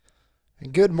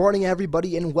Good morning,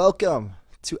 everybody, and welcome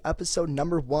to episode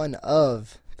number 1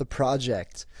 of The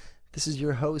Project. This is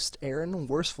your host, Aaron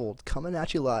Worsfold, coming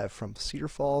at you live from Cedar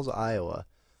Falls, Iowa,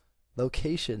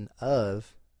 location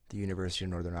of the University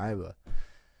of Northern Iowa.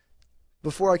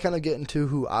 Before I kind of get into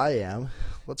who I am,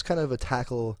 let's kind of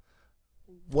tackle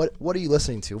what are you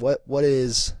listening to? What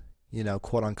is,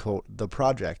 quote unquote, The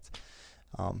Project?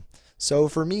 So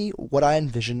for me, what I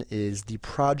envision is The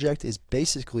Project is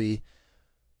basically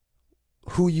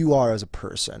who you are as a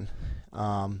person,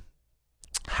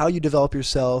 how you develop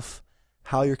yourself,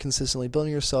 how you're consistently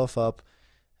building yourself up,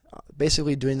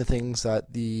 basically doing the things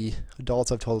that the adults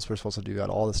have told us we're supposed to do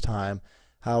all this time,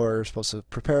 how we're supposed to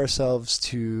prepare ourselves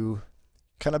to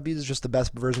kind of be just the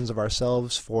best versions of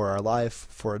ourselves for our life,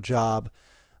 for a job,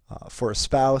 for a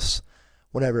spouse,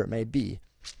 whatever it may be.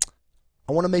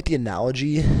 I want to make the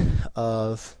analogy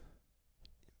of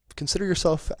consider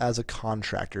yourself as a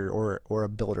contractor or a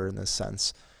builder in this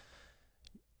sense,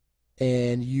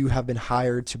 and you have been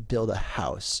hired to build a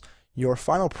house. Your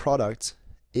final product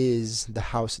is the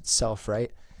house itself,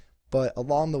 right? But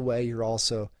along the way, you're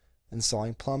also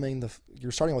installing plumbing.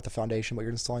 You're starting with the foundation, but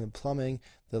you're installing the plumbing,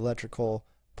 the electrical,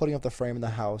 putting up the frame in the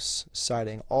house,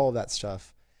 siding, all of that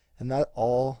stuff. And that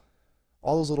all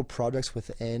those little projects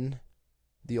within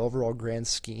the overall grand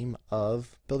scheme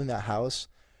of building that house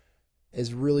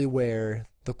is really where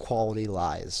the quality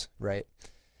lies, right?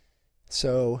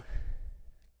 So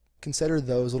consider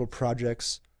those little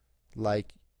projects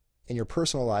like in your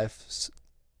personal life,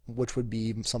 which would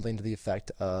be something to the effect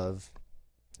of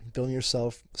building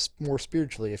yourself more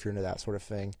spiritually if you're into that sort of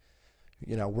thing,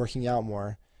 working out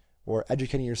more, or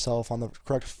educating yourself on the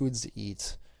correct foods to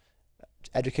eat,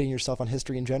 educating yourself on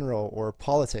history in general or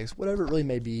politics, whatever it really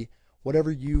may be, whatever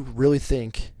you really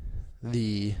think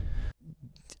the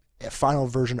final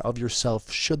version of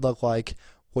yourself should look like,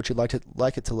 what you'd like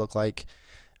it to look like.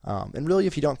 And really,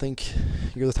 if you don't think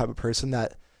you're the type of person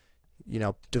that,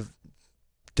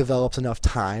 develops enough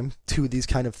time to these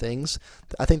kind of things,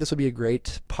 I think this would be a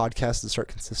great podcast to start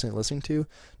consistently listening to,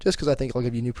 just because I think it'll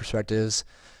give you new perspectives.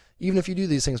 Even if you do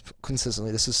these things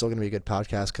consistently, this is still going to be a good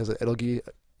podcast because it'll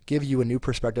give you a new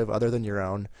perspective other than your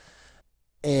own.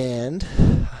 And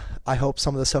I hope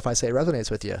some of the stuff I say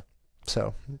resonates with you.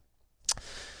 So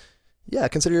yeah,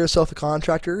 consider yourself a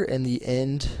contractor, and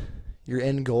your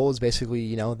end goal is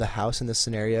basically, the house in this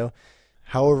scenario.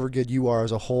 However good you are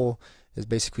as a whole is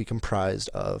basically comprised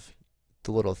of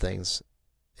the little things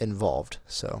involved.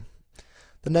 So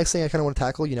the next thing I kind of want to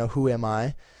tackle, who am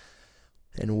I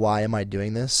and why am I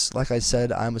doing this? Like I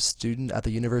said, I'm a student at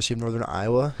the University of Northern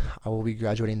Iowa. I will be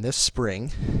graduating this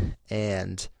spring,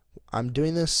 and I'm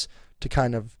doing this to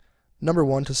kind of, number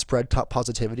one, to spread top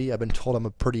positivity. I've been told I'm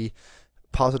a pretty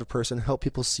positive person, help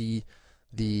people see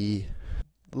the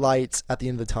lights at the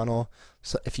end of the tunnel,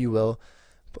 so, if you will.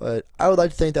 But I would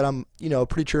like to think that I'm, a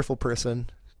pretty cheerful person,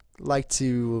 like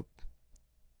to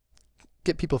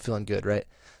get people feeling good, right?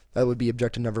 That would be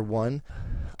objective number one.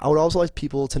 I would also like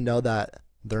people to know that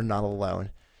they're not alone.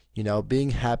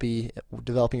 Being happy,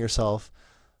 developing yourself,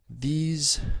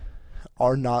 these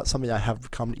are not something that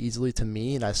have come easily to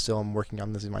me, and I still am working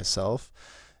on this myself.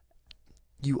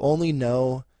 You only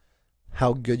know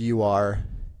how good you are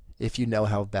if you know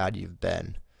how bad you've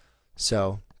been.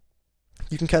 So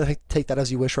you can kind of take that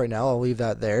as you wish right now. I'll leave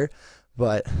that there.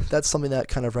 But that's something that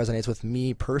kind of resonates with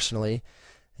me personally,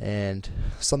 and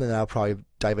something that I'll probably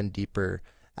dive in deeper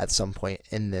at some point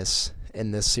in this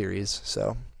series.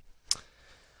 So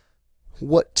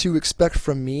what to expect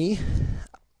from me,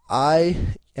 I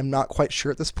am not quite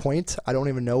sure at this point. I don't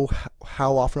even know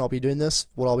how often I'll be doing this,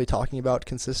 what I'll be talking about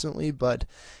consistently, but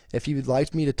if you would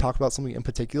like me to talk about something in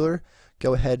particular,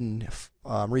 go ahead and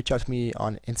reach out to me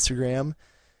on Instagram.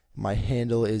 My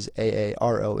handle is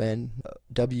AARONWORS.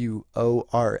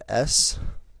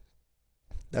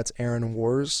 That's Aaron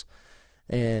Wars.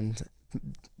 And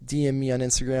DM me on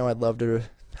Instagram. I'd love to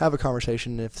have a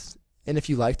conversation. If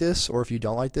you like this, or if you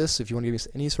don't like this, if you want to give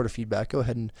me any sort of feedback, go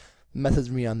ahead and message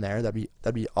me on there. That'd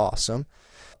be awesome.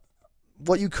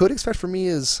 What you could expect from me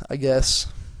is, I guess,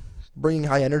 bringing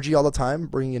high energy all the time,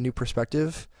 bringing a new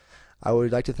perspective. I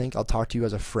would like to think I'll talk to you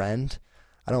as a friend.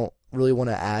 I don't really want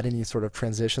to add any sort of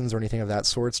transitions or anything of that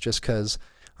sorts, just because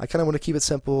I kind of want to keep it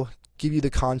simple, give you the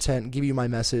content, give you my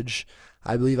message.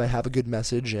 I believe I have a good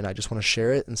message, and I just want to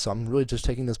share it. And so I'm really just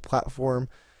taking this platform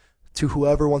to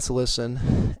whoever wants to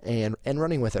listen and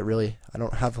running with it, really. I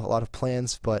don't have a lot of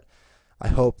plans, but I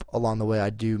hope along the way I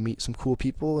do meet some cool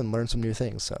people and learn some new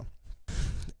things. So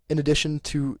in addition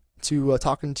to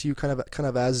talking to you kind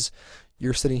of as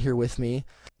you're sitting here with me,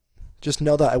 just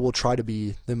know that I will try to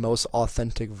be the most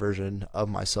authentic version of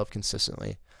myself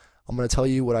consistently. I'm going to tell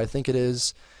you what I think it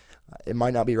is. It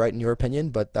might not be right in your opinion,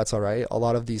 but that's all right. A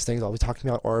lot of these things I'll be talking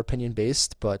about are opinion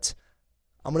based, but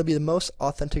I'm going to be the most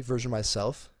authentic version of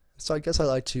myself. So I guess I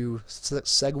like to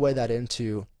segue that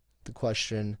into the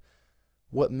question,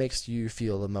 what makes you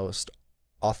feel the most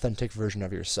authentic version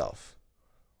of yourself?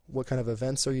 What kind of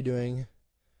events are you doing?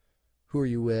 Who are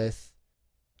you with?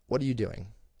 What are you doing?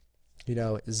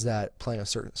 Is that playing a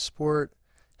certain sport,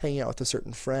 hanging out with a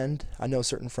certain friend? I know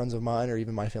certain friends of mine or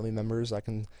even my family members, I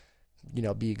can,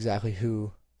 be exactly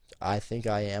who I think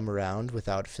I am around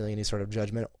without feeling any sort of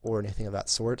judgment or anything of that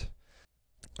sort.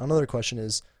 Another question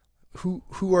is, who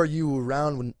are you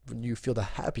around when you feel the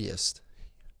happiest?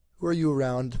 Who are you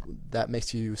around that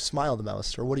makes you smile the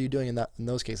most? Or what are you doing in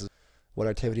those cases? What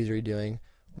activities are you doing?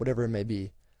 Whatever it may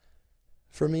be.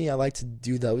 For me, I like to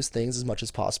do those things as much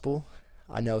as possible.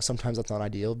 I know sometimes that's not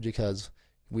ideal because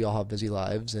we all have busy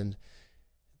lives and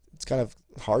it's kind of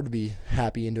hard to be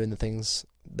happy and doing the things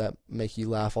that make you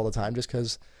laugh all the time just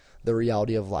because the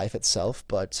reality of life itself.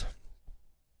 But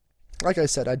like I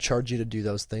said, I'd charge you to do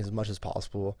those things as much as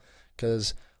possible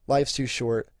because life's too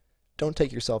short. Don't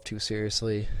take yourself too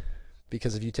seriously,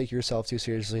 because if you take yourself too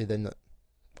seriously, then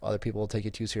other people will take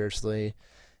you too seriously.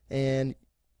 And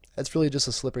it's really just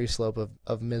a slippery slope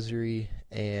of misery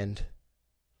and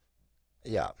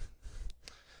yeah.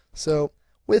 So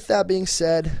with that being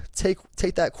said, take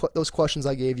those questions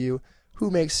I gave you. Who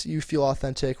makes you feel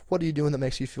authentic? What are you doing that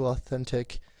makes you feel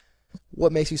authentic?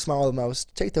 What makes you smile the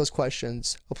most? Take those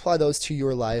questions, apply those to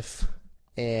your life,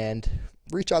 and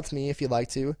reach out to me if you'd like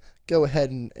to. Go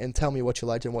ahead and tell me what you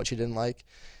liked and what you didn't like.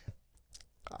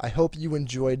 I hope you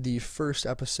enjoyed the first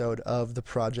episode of the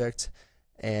project,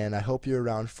 and I hope you're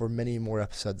around for many more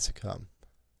episodes to come.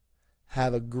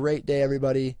 Have a great day,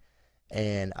 everybody,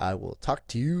 and I will talk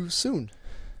to you soon.